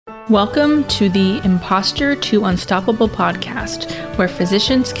Welcome to the Imposter to Unstoppable podcast, where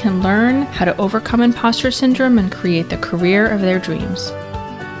physicians can learn how to overcome imposter syndrome and create the career of their dreams.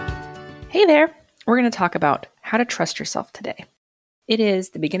 Hey there, we're going to talk about how to trust yourself today. It is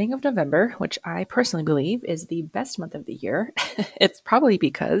the beginning of November, which I personally believe is the best month of the year. It's probably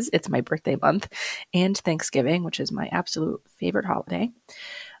because it's my birthday month and Thanksgiving, which is my absolute favorite holiday.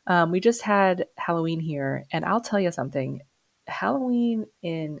 We just had Halloween here, and I'll tell you something. Halloween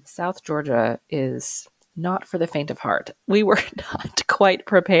in South Georgia is not for the faint of heart. We were not quite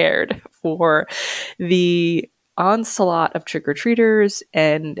prepared for the onslaught of trick-or-treaters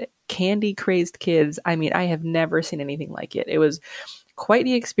and candy-crazed kids. I mean, I have never seen anything like it. It was quite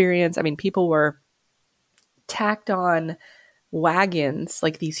the experience. I mean, people were tacked on wagons,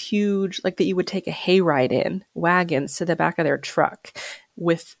 like these huge, like that you would take a hayride in, wagons to the back of their truck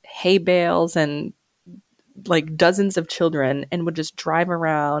with hay bales and like dozens of children, and would just drive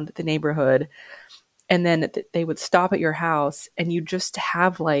around the neighborhood. And then they would stop at your house and you just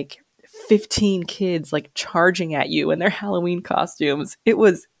have like 15 kids like charging at you in their Halloween costumes. It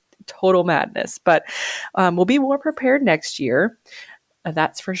was total madness, but we'll be more prepared next year.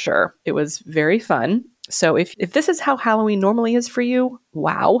 That's for sure. It was very fun. So if this is how Halloween normally is for you,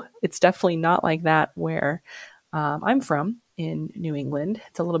 wow, it's definitely not like that where I'm from in New England.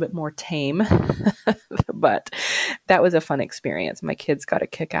 It's a little bit more tame, but that was a fun experience. My kids got a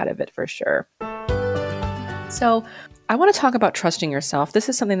kick out of it for sure. So I want to talk about trusting yourself. This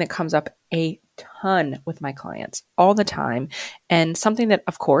is something that comes up a ton with my clients all the time, and something that,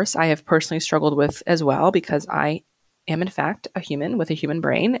 of course, I have personally struggled with as well, because I am in fact a human with a human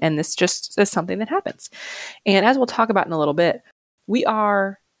brain, and this just is something that happens. And as we'll talk about in a little bit, we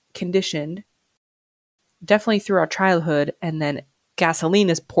are conditioned definitely through our childhood, and then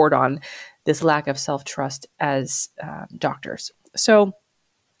gasoline is poured on this lack of self-trust as doctors. So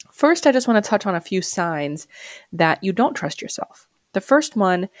first, I just want to touch on a few signs that you don't trust yourself. The first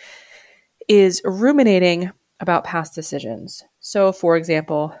one is ruminating about past decisions. So for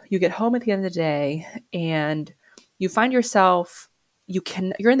example, you get home at the end of the day and you find yourself,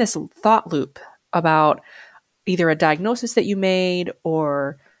 you're in this thought loop about either a diagnosis that you made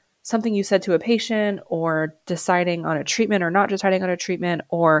or something you said to a patient, or deciding on a treatment or not deciding on a treatment,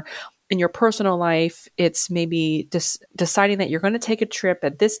 or in your personal life, it's maybe deciding that you're going to take a trip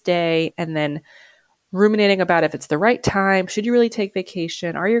at this day and then ruminating about if it's the right time. Should you really take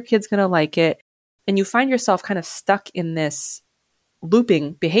vacation? Are your kids going to like it? And you find yourself kind of stuck in this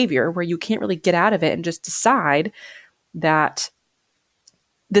looping behavior where you can't really get out of it and just decide that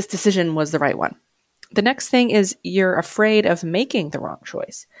this decision was the right one. The next thing is you're afraid of making the wrong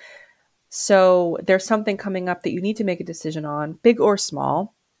choice. So there's something coming up that you need to make a decision on, big or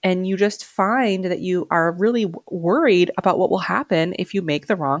small, and you just find that you are really worried about what will happen if you make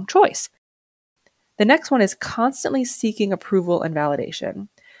the wrong choice. The next one is constantly seeking approval and validation.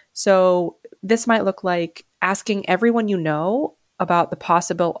 So this might look like asking everyone you know about the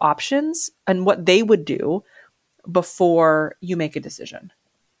possible options and what they would do before you make a decision.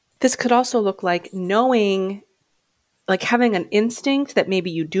 This could also look like knowing, like having an instinct that maybe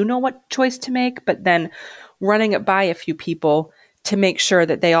you do know what choice to make, but then running it by a few people to make sure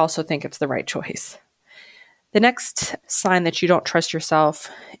that they also think it's the right choice. The next sign that you don't trust yourself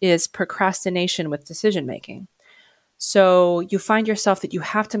is procrastination with decision making. So you find yourself that you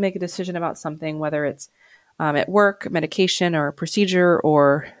have to make a decision about something, whether it's at work, medication, or a procedure,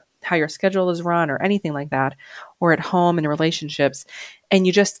 or how your schedule is run, or anything like that, or at home in relationships, and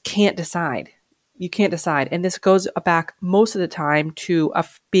you just can't decide. You can't decide. And this goes back most of the time to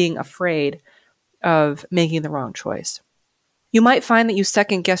being afraid of making the wrong choice. You might find that you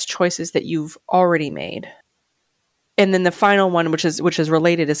second guess choices that you've already made. And then the final one, which is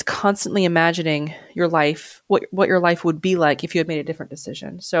related, is constantly imagining your life, what your life would be like if you had made a different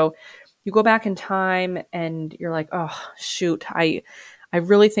decision. So you go back in time and you're like, oh, shoot, I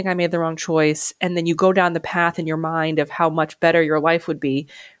really think I made the wrong choice. And then you go down the path in your mind of how much better your life would be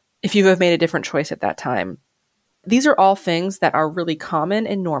if you have made a different choice at that time. These are all things that are really common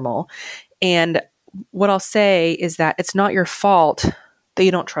and normal. And what I'll say is that it's not your fault that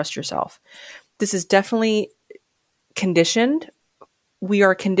you don't trust yourself. This is definitely conditioned. We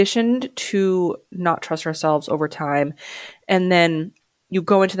are conditioned to not trust ourselves over time. And then you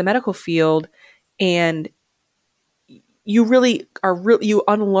go into the medical field and you really you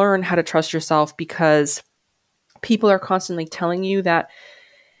unlearn how to trust yourself, because people are constantly telling you that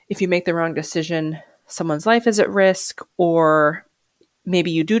if you make the wrong decision, someone's life is at risk, or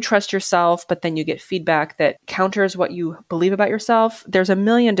maybe you do trust yourself, but then you get feedback that counters what you believe about yourself. There's a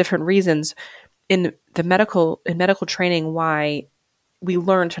million different reasons in medical training why we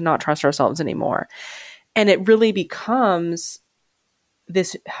learn to not trust ourselves anymore. And it really becomes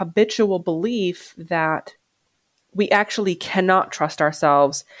this habitual belief that we actually cannot trust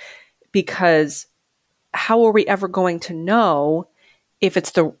ourselves, because how are we ever going to know if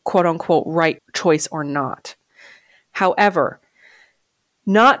it's the quote unquote right choice or not? However,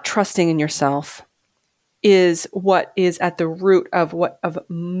 not trusting in yourself is what is at the root of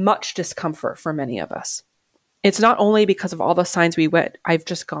much discomfort for many of us. It's not only because of all the signs I've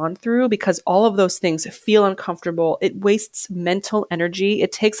just gone through, because all of those things feel uncomfortable. It wastes mental energy.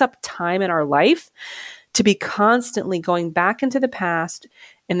 It takes up time in our life to be constantly going back into the past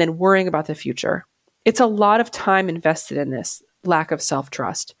and then worrying about the future. It's a lot of time invested in this lack of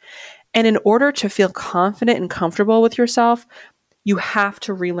self-trust. And in order to feel confident and comfortable with yourself, you have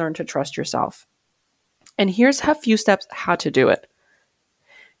to relearn to trust yourself. And here's a few steps how to do it.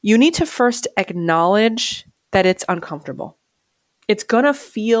 You need to first acknowledge that it's uncomfortable. It's going to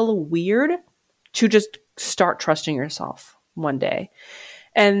feel weird to just start trusting yourself one day.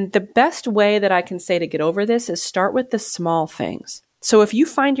 And the best way that I can say to get over this is start with the small things. So if you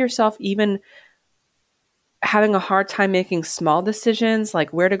find yourself even having a hard time making small decisions,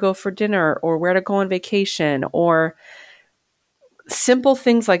 like where to go for dinner or where to go on vacation, or simple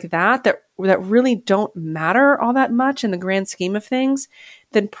things like that really don't matter all that much in the grand scheme of things,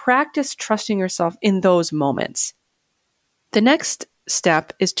 then practice trusting yourself in those moments. The next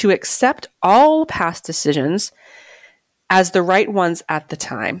step is to accept all past decisions as the right ones at the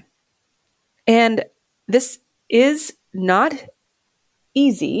time. And this is not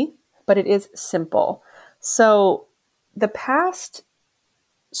easy, but it is simple. So the past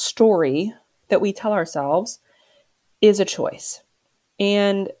story that we tell ourselves is a choice.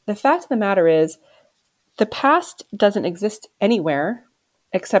 And the fact of the matter is, the past doesn't exist anywhere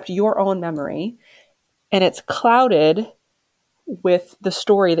except your own memory, and it's clouded with the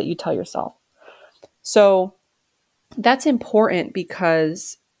story that you tell yourself. So that's important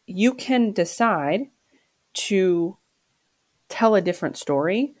because you can decide to tell a different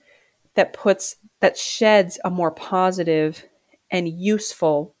story that sheds a more positive and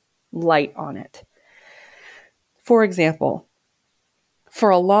useful light on it. For example, for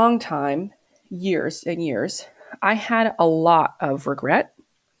a long time, years and years, I had a lot of regret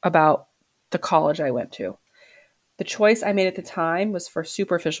about the college I went to. The choice I made at the time was for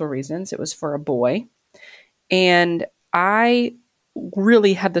superficial reasons. It was for a boy. And I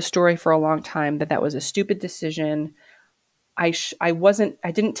really had the story for a long time that was a stupid decision. I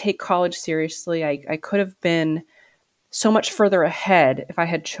didn't take college seriously. I could have been so much further ahead if I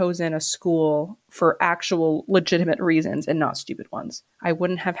had chosen a school for actual legitimate reasons and not stupid ones. I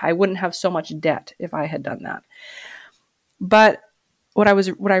wouldn't have so much debt if I had done that. But what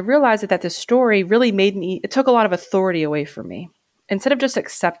I realized is that this story really it took a lot of authority away from me. Instead of just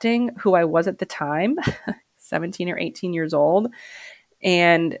accepting who I was at the time, 17 or 18 years old,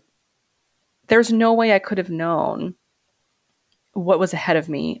 and there's no way I could have known what was ahead of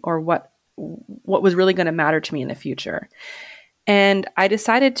me or what was really going to matter to me in the future. And I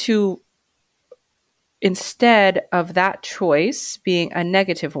decided to, instead of that choice being a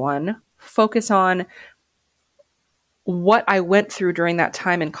negative one, focus on what I went through during that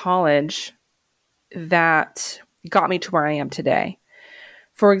time in college that got me to where I am today.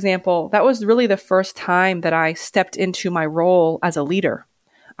 For example, that was really the first time that I stepped into my role as a leader.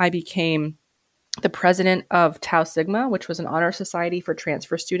 I became the president of Tau Sigma, which was an honor society for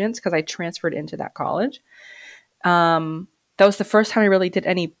transfer students, because I transferred into that college. That was the first time I really did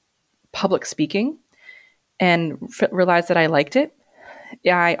any public speaking and realized that I liked it.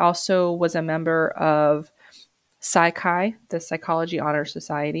 I also was a member of Psychi, the Psychology Honor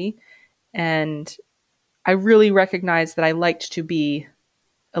Society, and I really recognized that I liked to be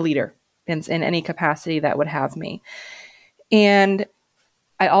a leader in any capacity that would have me. And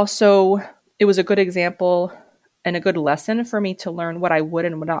it was a good example and a good lesson for me to learn what I would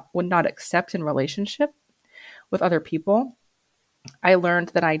and would not accept in relationship with other people. I learned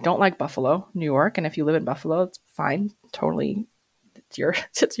that I don't like Buffalo, New York, and if you live in Buffalo, it's fine. Totally,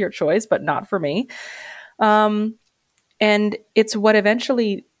 it's your choice, but not for me. And it's what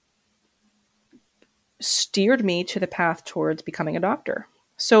eventually steered me to the path towards becoming a doctor.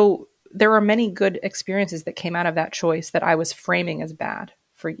 So there are many good experiences that came out of that choice that I was framing as bad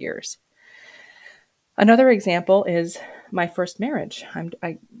for years. Another example is my first marriage.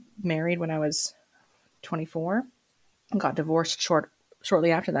 I married when I was 24 and got divorced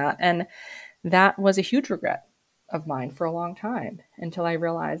shortly after that. And that was a huge regret of mine for a long time, until I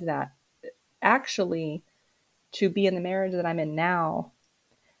realized that actually to be in the marriage that I'm in now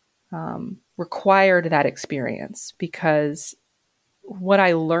required that experience, because what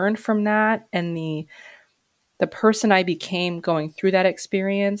I learned from that and the person I became going through that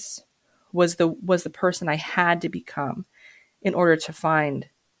experience was the person I had to become in order to find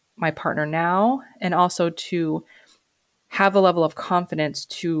my partner now, and also to have a level of confidence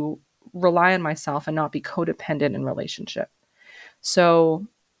to rely on myself and not be codependent in relationship. So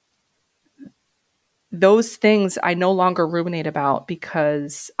those things I no longer ruminate about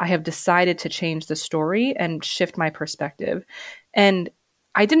because I have decided to change the story and shift my perspective. And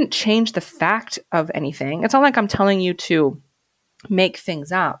I didn't change the fact of anything. It's not like I'm telling you to make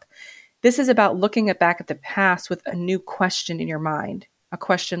things up. This is about looking back at the past with a new question in your mind. A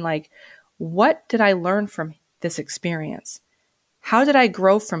question like, what did I learn from this experience? How did I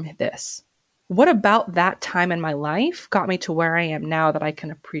grow from this? What about that time in my life got me to where I am now that I can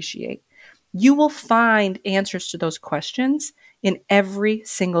appreciate? You will find answers to those questions in every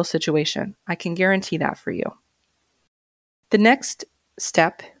single situation. I can guarantee that for you. The next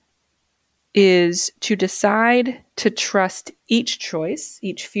step is to decide to trust each choice,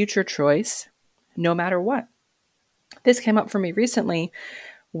 each future choice, no matter what. This came up for me recently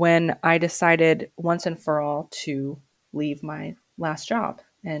when I decided once and for all to leave my last job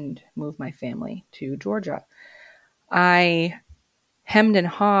and move my family to Georgia. I hemmed and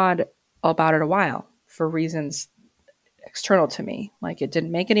hawed about it a while for reasons external to me. Like, it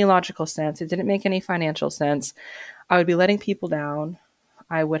didn't make any logical sense. It didn't make any financial sense. I would be letting people down.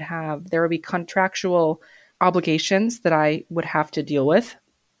 There would be contractual obligations that I would have to deal with.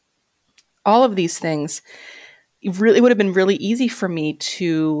 All of these things, it would have been really easy for me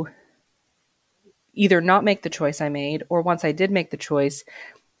to either not make the choice I made, or once I did make the choice,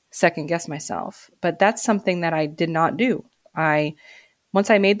 second guess myself. But that's something that I did not do. Once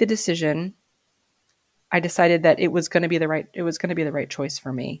I made the decision, I decided that it was going to be the right choice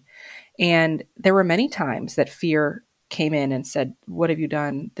for me. And there were many times that fear came in and said, what have you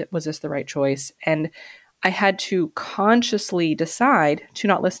done? Was this the right choice? And I had to consciously decide to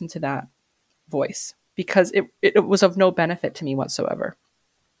not listen to that voice because it was of no benefit to me whatsoever.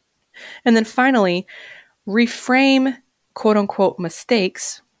 And then finally, reframe quote unquote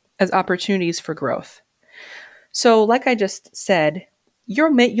mistakes as opportunities for growth. So like I just said,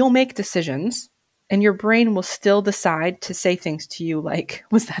 you'll make decisions and your brain will still decide to say things to you like,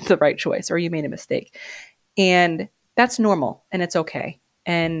 was that the right choice? Or you made a mistake. And that's normal and it's okay.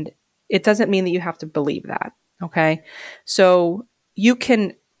 And it doesn't mean that you have to believe that. Okay. So you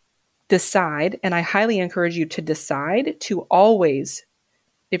can decide, and I highly encourage you to decide to always,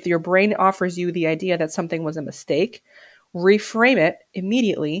 if your brain offers you the idea that something was a mistake, reframe it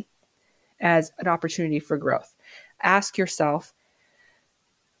immediately as an opportunity for growth. Ask yourself,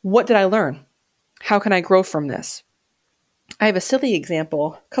 what did I learn? How can I grow from this? I have a silly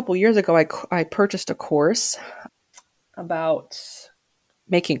example. A couple years ago, I purchased a course about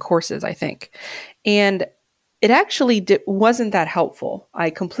making courses, I think. And it actually wasn't that helpful.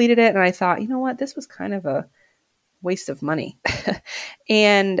 I completed it and I thought, you know what? This was kind of a waste of money.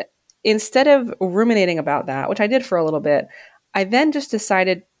 And instead of ruminating about that, which I did for a little bit, I then just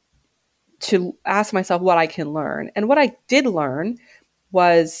decided to ask myself what I can learn. And what I did learn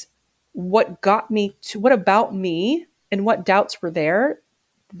was what about me and what doubts were there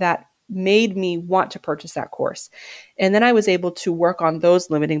that made me want to purchase that course. And then I was able to work on those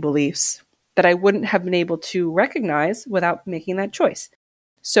limiting beliefs that I wouldn't have been able to recognize without making that choice.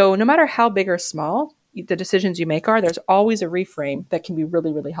 So no matter how big or small the decisions you make are, there's always a reframe that can be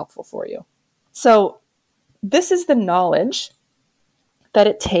really, really helpful for you. So this is the knowledge that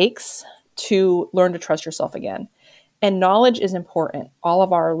it takes to learn to trust yourself again. And knowledge is important. All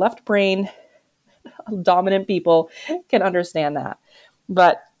of our left brain dominant people can understand that.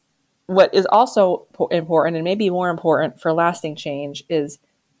 But what is also important, and maybe more important for lasting change, is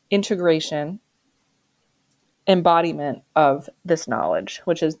integration, embodiment of this knowledge,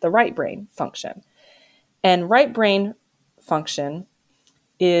 which is the right brain function. And right brain function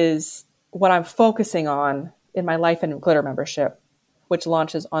is what I'm focusing on in my Life in Glitter membership, which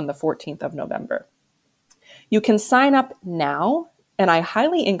launches on the 14th of November. You can sign up now, and I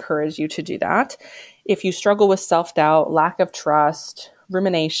highly encourage you to do that. If you struggle with self-doubt, lack of trust,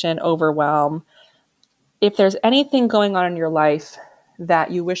 rumination, overwhelm, if there's anything going on in your life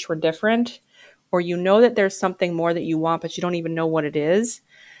that you wish were different, or you know that there's something more that you want, but you don't even know what it is,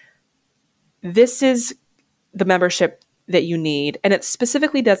 this is the membership that you need. And it's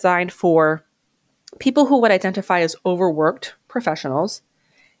specifically designed for people who would identify as overworked professionals,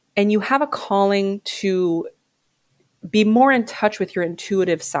 and you have a calling to be more in touch with your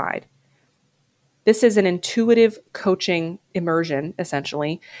intuitive side. This is an intuitive coaching immersion,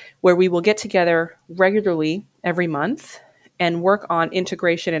 essentially, where we will get together regularly every month, and work on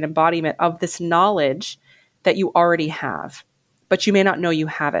integration and embodiment of this knowledge that you already have, but you may not know you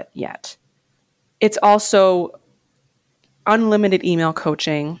have it yet. It's also unlimited email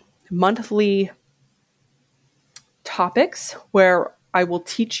coaching, monthly topics where I will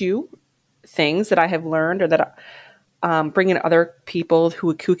teach you things that I have learned or that bring in other people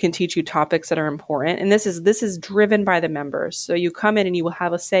who can teach you topics that are important. And this is driven by the members. So you come in and you will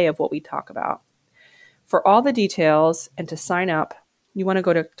have a say of what we talk about. For all the details and to sign up, you want to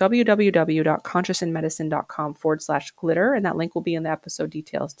go to www.consciousinmedicine.com/glitter, and that link will be in the episode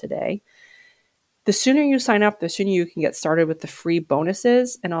details today. The sooner you sign up, the sooner you can get started with the free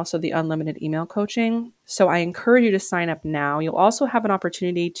bonuses and also the unlimited email coaching. So I encourage you to sign up now. You'll also have an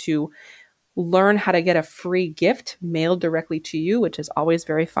opportunity to learn how to get a free gift mailed directly to you, which is always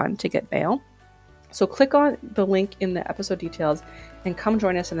very fun to get mail. So click on the link in the episode details and come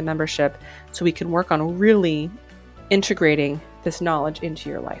join us in the membership so we can work on really integrating this knowledge into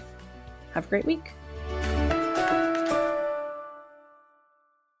your life. Have a great week.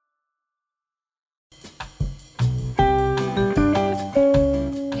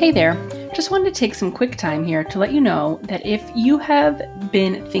 Hey there. Just wanted to take some quick time here to let you know that if you have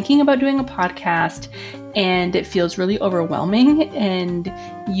been thinking about doing a podcast and it feels really overwhelming and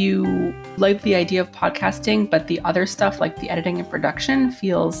you like the idea of podcasting, but the other stuff like the editing and production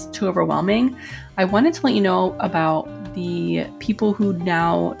feels too overwhelming, I wanted to let you know about the people who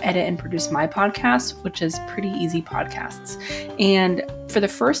now edit and produce my podcast, which is Pretty Easy Podcasts. And for the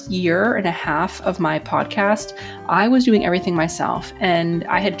first year and a half of my podcast, I was doing everything myself. And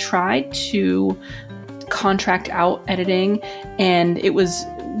I had tried to contract out editing, and it was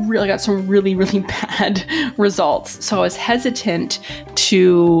really got some really bad results. So I was hesitant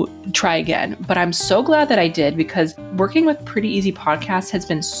to try again, but I'm so glad that I did, because working with Pretty Easy Podcasts has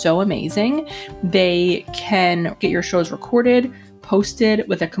been so amazing. They can get your shows recorded, posted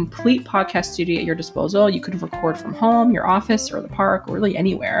with a complete podcast studio at your disposal. You could record from home, your office, or the park, or really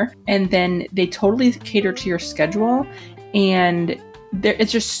anywhere. And then they totally cater to your schedule, and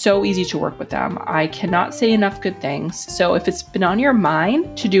it's just so easy to work with them. I cannot say enough good things. So if it's been on your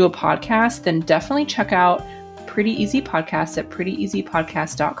mind to do a podcast, then definitely check out Pretty Easy Podcasts at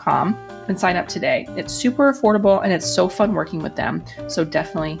prettyeasypodcast.com and sign up today. It's super affordable and it's so fun working with them. So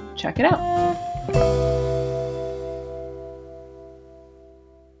definitely check it out.